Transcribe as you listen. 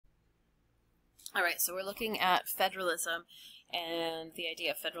All right, so we're looking at federalism and the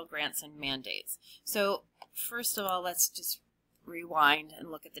idea of federal grants and mandates. So first of all, let's just rewind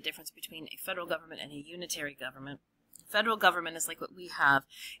and look at the difference between a federal government and a unitary government. Federal government is like what we have,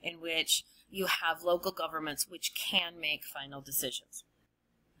 in which you have local governments which can make final decisions.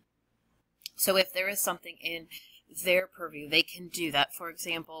 So if there is something in their purview, they can do that. For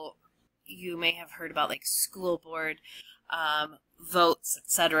example, you may have heard about like school board votes,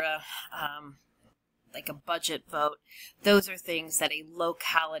 etc., like a budget vote. Those are things that a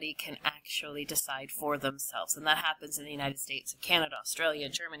locality can actually decide for themselves. And that happens in the United States, Canada, Australia,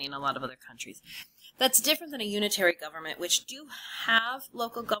 Germany, and a lot of other countries. That's different than a unitary government, which do have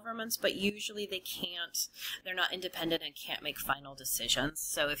local governments, but usually they're not independent and can't make final decisions.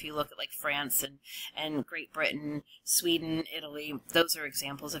 So if you look at like France and Great Britain, Sweden, Italy, those are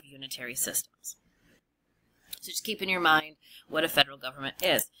examples of unitary systems. So just keep in your mind what a federal government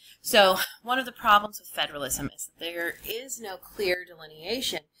is. So one of the problems with federalism is that there is no clear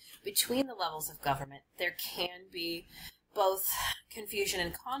delineation between the levels of government. There can be both confusion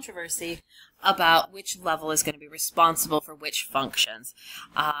and controversy about which level is going to be responsible for which functions.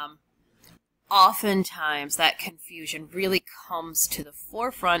 Oftentimes that confusion really comes to the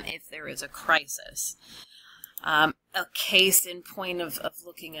forefront if there is a crisis. A case in point of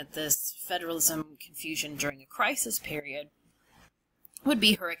looking at this federalism confusion during a crisis period would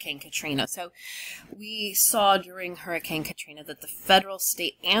be Hurricane Katrina. So we saw during Hurricane Katrina that the federal,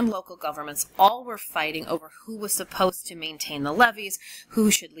 state, and local governments all were fighting over who was supposed to maintain the levees,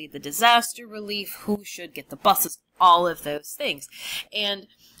 who should lead the disaster relief, who should get the buses, all of those things. And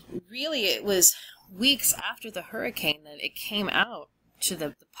really it was weeks after the hurricane that it came out to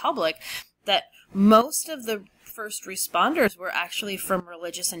the public that most of the first responders were actually from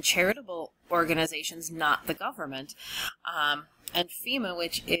religious and charitable organizations, not the government. And FEMA,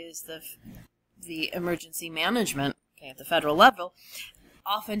 which is the emergency management at the federal level,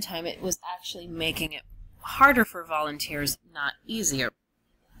 oftentimes it was actually making it harder for volunteers, not easier.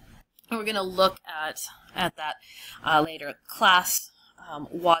 And we're going to look at that later. Class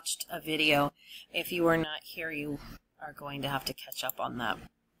watched a video. If you were not here, you are going to have to catch up on that.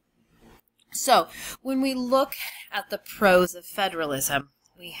 So when we look at the pros of federalism,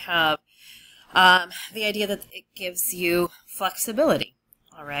 we have the idea that it gives you flexibility,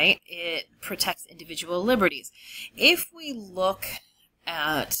 all right? It protects individual liberties. If we look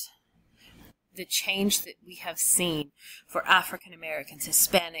at the change that we have seen for African Americans,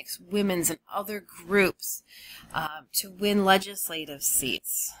 Hispanics, women's, and other groups to win legislative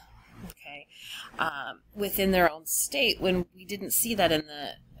seats, okay, within their own state, when we didn't see that in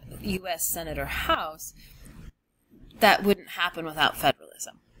the U.S. Senate or House, that wouldn't happen without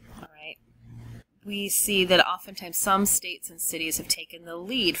federalism, all right? We see that oftentimes some states and cities have taken the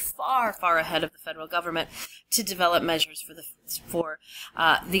lead far, far ahead of the federal government to develop measures for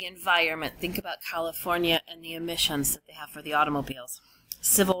the environment. Think about California and the emissions that they have for the automobiles.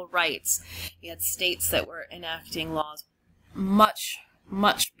 Civil rights. You had states that were enacting laws much,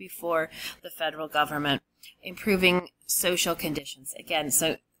 much before the federal government. Improving social conditions. Again,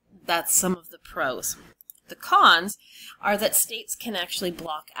 so that's some of the pros. The cons are that states can actually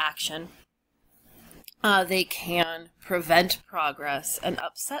block action. They can prevent progress and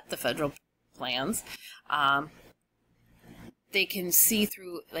upset the federal plans. They can see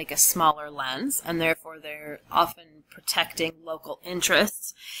through like a smaller lens, and therefore they're often protecting local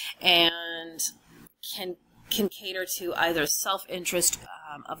interests and can cater to either self-interest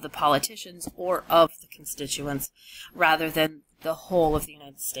of the politicians or of the constituents rather than the whole of the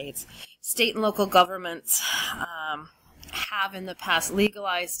United States. State and local governments have in the past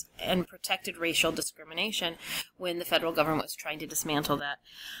legalized and protected racial discrimination when the federal government was trying to dismantle that.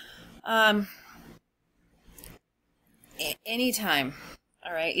 Anytime,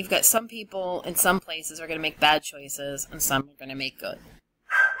 all right, you've got some people in some places are going to make bad choices and some are going to make good.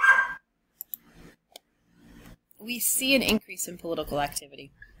 We see an increase in political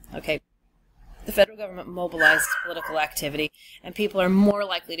activity, okay? The federal government mobilizes political activity, and people are more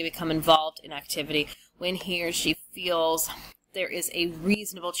likely to become involved in activity when he or she feels there is a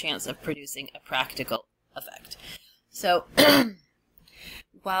reasonable chance of producing a practical effect. So,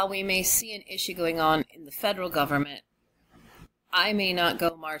 while we may see an issue going on in the federal government, I may not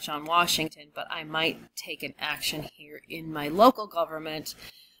go march on Washington, but I might take an action here in my local government,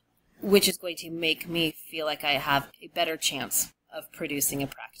 which is going to make me feel like I have a better chance of producing a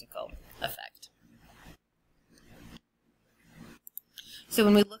practical effect. So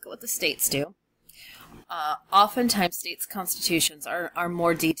when we look at what the states do, oftentimes states' constitutions are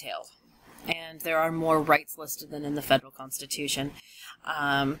more detailed, and there are more rights listed than in the federal constitution.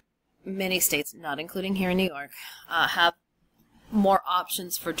 many states, not including here in New York, have more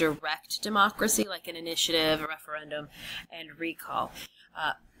options for direct democracy, like an initiative, a referendum, and recall.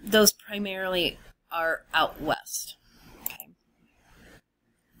 Those primarily are out west. Okay.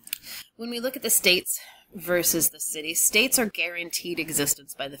 When we look at the states versus the cities, states are guaranteed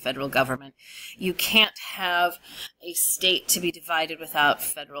existence by the federal government. You can't have a state to be divided without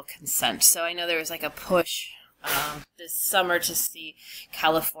federal consent. So I know there was like a push this summer to see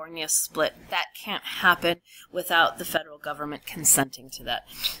California split. That can't happen without the federal government consenting to that.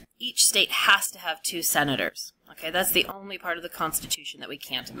 Each state has to have 2 senators. Okay, that's the only part of the Constitution that we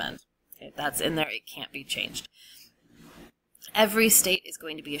can't amend. Okay, that's in there. It can't be changed. Every state is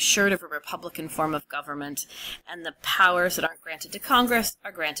going to be assured of a Republican form of government, and the powers that aren't granted to Congress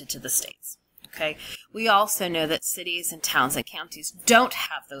are granted to the states. Okay. We also know that cities and towns and counties don't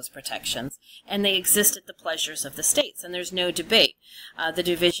have those protections, and they exist at the pleasures of the states, and there's no debate. The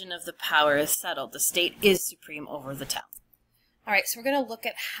division of the power is settled. The state is supreme over the town. All right, so we're going to look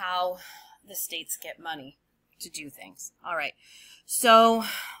at how the states get money to do things. All right, so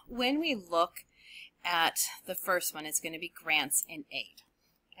when we look at the first one, it's going to be grants and aid,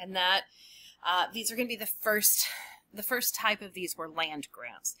 and that these are going to be the first type of these were land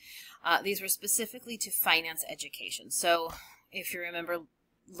grants. These were specifically to finance education. So if you remember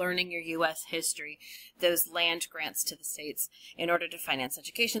learning your U.S. history, those land grants to the states in order to finance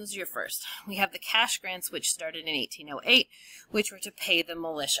education, this is your first. We have the cash grants, which started in 1808, which were to pay the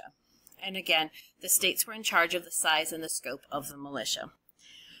militia. And again, the states were in charge of the size and the scope of the militia.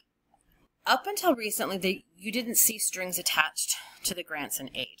 Up until recently, you didn't see strings attached to the grants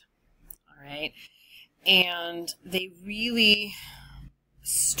and aid. All right. And they really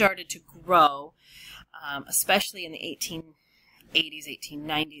started to grow, especially in the 1880s,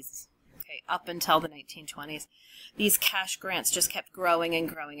 1890s, okay, up until the 1920s. These cash grants just kept growing and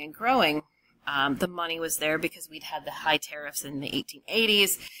growing and growing. The money was there because we'd had the high tariffs in the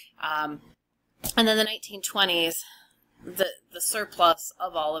 1880s. And then the 1920s, the surplus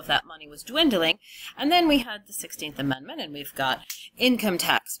of all of that money was dwindling. And then we had the 16th Amendment, and we've got income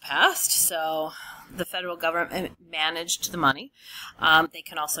tax passed. So the federal government managed the money. They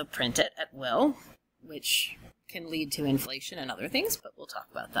can also print it at will, which can lead to inflation and other things, but we'll talk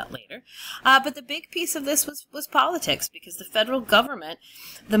about that later. But the big piece of this was politics, because the federal government,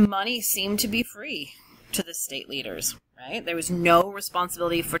 the money seemed to be free to the state leaders, right? There was no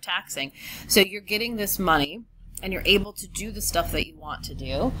responsibility for taxing. So you're getting this money, and you're able to do the stuff that you want to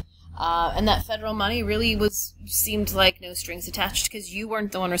do. And that federal money really seemed like no strings attached, because you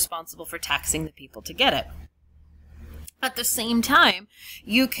weren't the one responsible for taxing the people to get it. At the same time,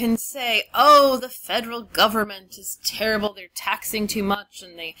 you can say, oh, the federal government is terrible, they're taxing too much,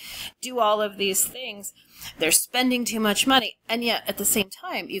 and they do all of these things. They're spending too much money. And yet, at the same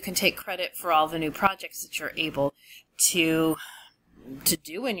time, you can take credit for all the new projects that you're able to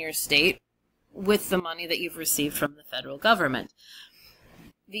do in your state with the money that you've received from the federal government.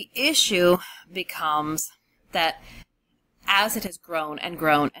 The issue becomes that as it has grown and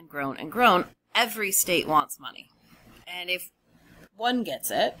grown and grown and grown, every state wants money. And if one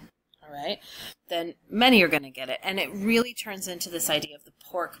gets it, all right, then many are going to get it. And it really turns into this idea of the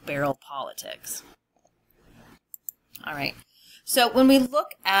pork barrel politics. All right. So when we look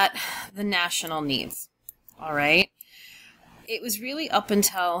at the national needs, all right, it was really up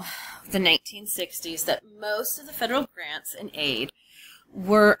until the 1960s that most of the federal grants and aid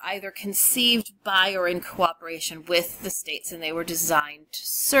were either conceived by or in cooperation with the states, and they were designed to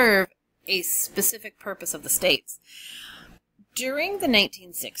serve a specific purpose of the states. During the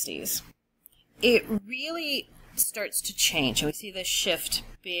 1960s, it really starts to change, and we see this shift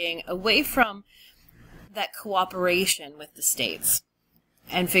being away from that cooperation with the states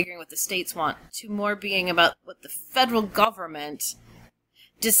and figuring what the states want to more being about what the federal government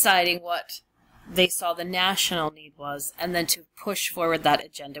deciding what they saw the national need was, and then to push forward that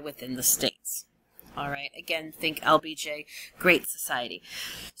agenda within the states. All right, again, think LBJ, Great Society.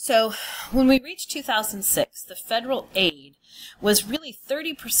 So when we reached 2006, the federal aid was really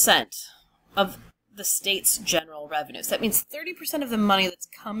 30% of the state's general revenues. That means 30% of the money that's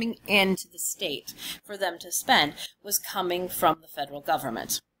coming into the state for them to spend was coming from the federal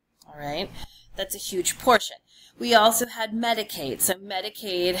government. All right, that's a huge portion. We also had Medicaid. So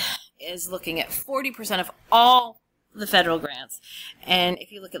Medicaid is looking at 40% of all the federal grants. And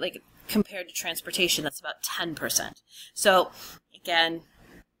if you look at, like, compared to transportation, that's about 10%. So again,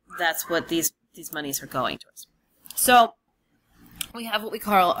 that's what these monies are going towards. So we have what we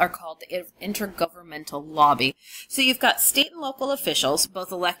are called the intergovernmental lobby. So you've got state and local officials,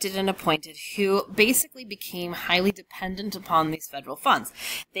 both elected and appointed, who basically became highly dependent upon these federal funds.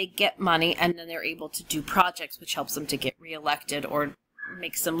 They get money, and then they're able to do projects, which helps them to get reelected or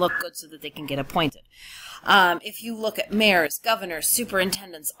makes them look good so that they can get appointed. If you look at mayors, governors,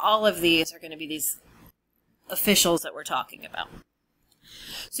 superintendents, all of these are going to be these officials that we're talking about.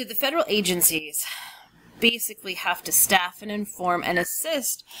 So the federal agencies basically have to staff and inform and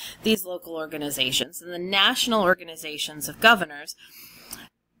assist these local organizations, and the national organizations of governors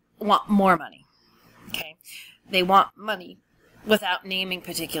want more money. Okay, they want money without naming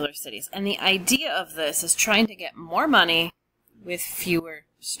particular cities, and the idea of this is trying to get more money with fewer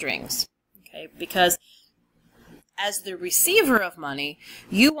strings. Okay, because as the receiver of money,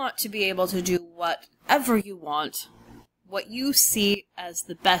 you want to be able to do whatever you want. What you see as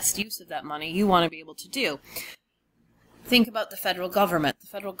the best use of that money, you want to be able to do. Think about the federal government. The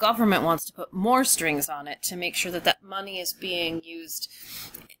federal government wants to put more strings on it to make sure that that money is being used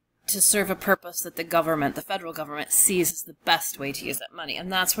to serve a purpose that the federal government sees as the best way to use that money.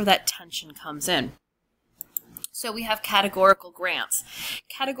 And that's where that tension comes in. So we have categorical grants.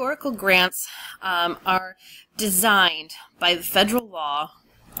 Categorical grants are designed by the federal law,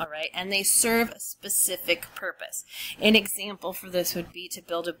 all right, and they serve a specific purpose. An example for this would be to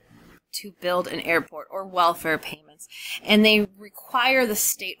build an airport or welfare payments, and they require the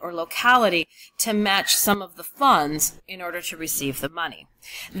state or locality to match some of the funds in order to receive the money.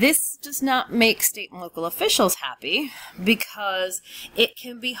 This does not make state and local officials happy because it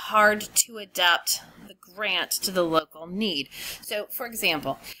can be hard to adapt the grant to the local need. So, for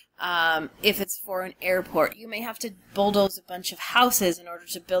example, if it's for an airport, you may have to bulldoze a bunch of houses in order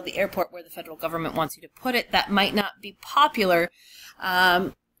to build the airport where the federal government wants you to put it. That might not be popular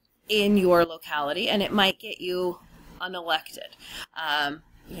in your locality, and it might get you unelected.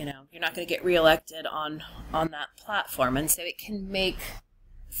 You know, you're not going to get reelected on that platform, and so it can make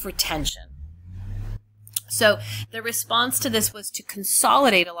for tension. So the response to this was to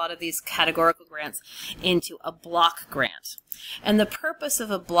consolidate a lot of these categorical grants into a block grant. And the purpose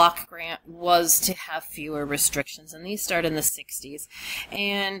of a block grant was to have fewer restrictions. And these started in the 60s.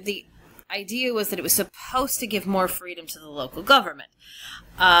 And the idea was that it was supposed to give more freedom to the local government.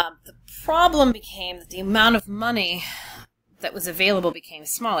 The problem became that the amount of money that was available became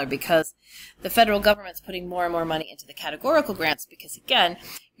smaller because the federal government's putting more and more money into the categorical grants because, again,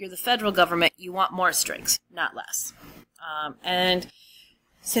 you're the federal government, you want more strings, not less. And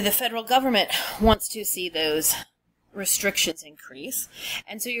so the federal government wants to see those restrictions increase,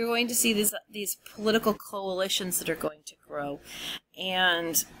 and so you're going to see these political coalitions that are going to grow.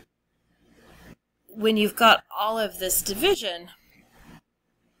 And when you've got all of this division,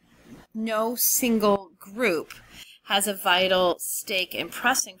 no single group has a vital stake in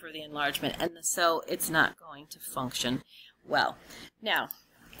pressing for the enlargement, and so it's not going to function well. Now,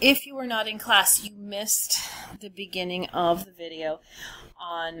 if you were not in class, you missed the beginning of the video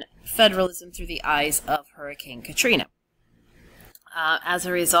on federalism through the eyes of Hurricane Katrina. As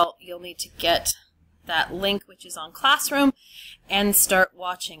a result, you'll need to get that link, which is on Classroom, and start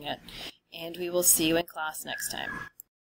watching it. And we will see you in class next time.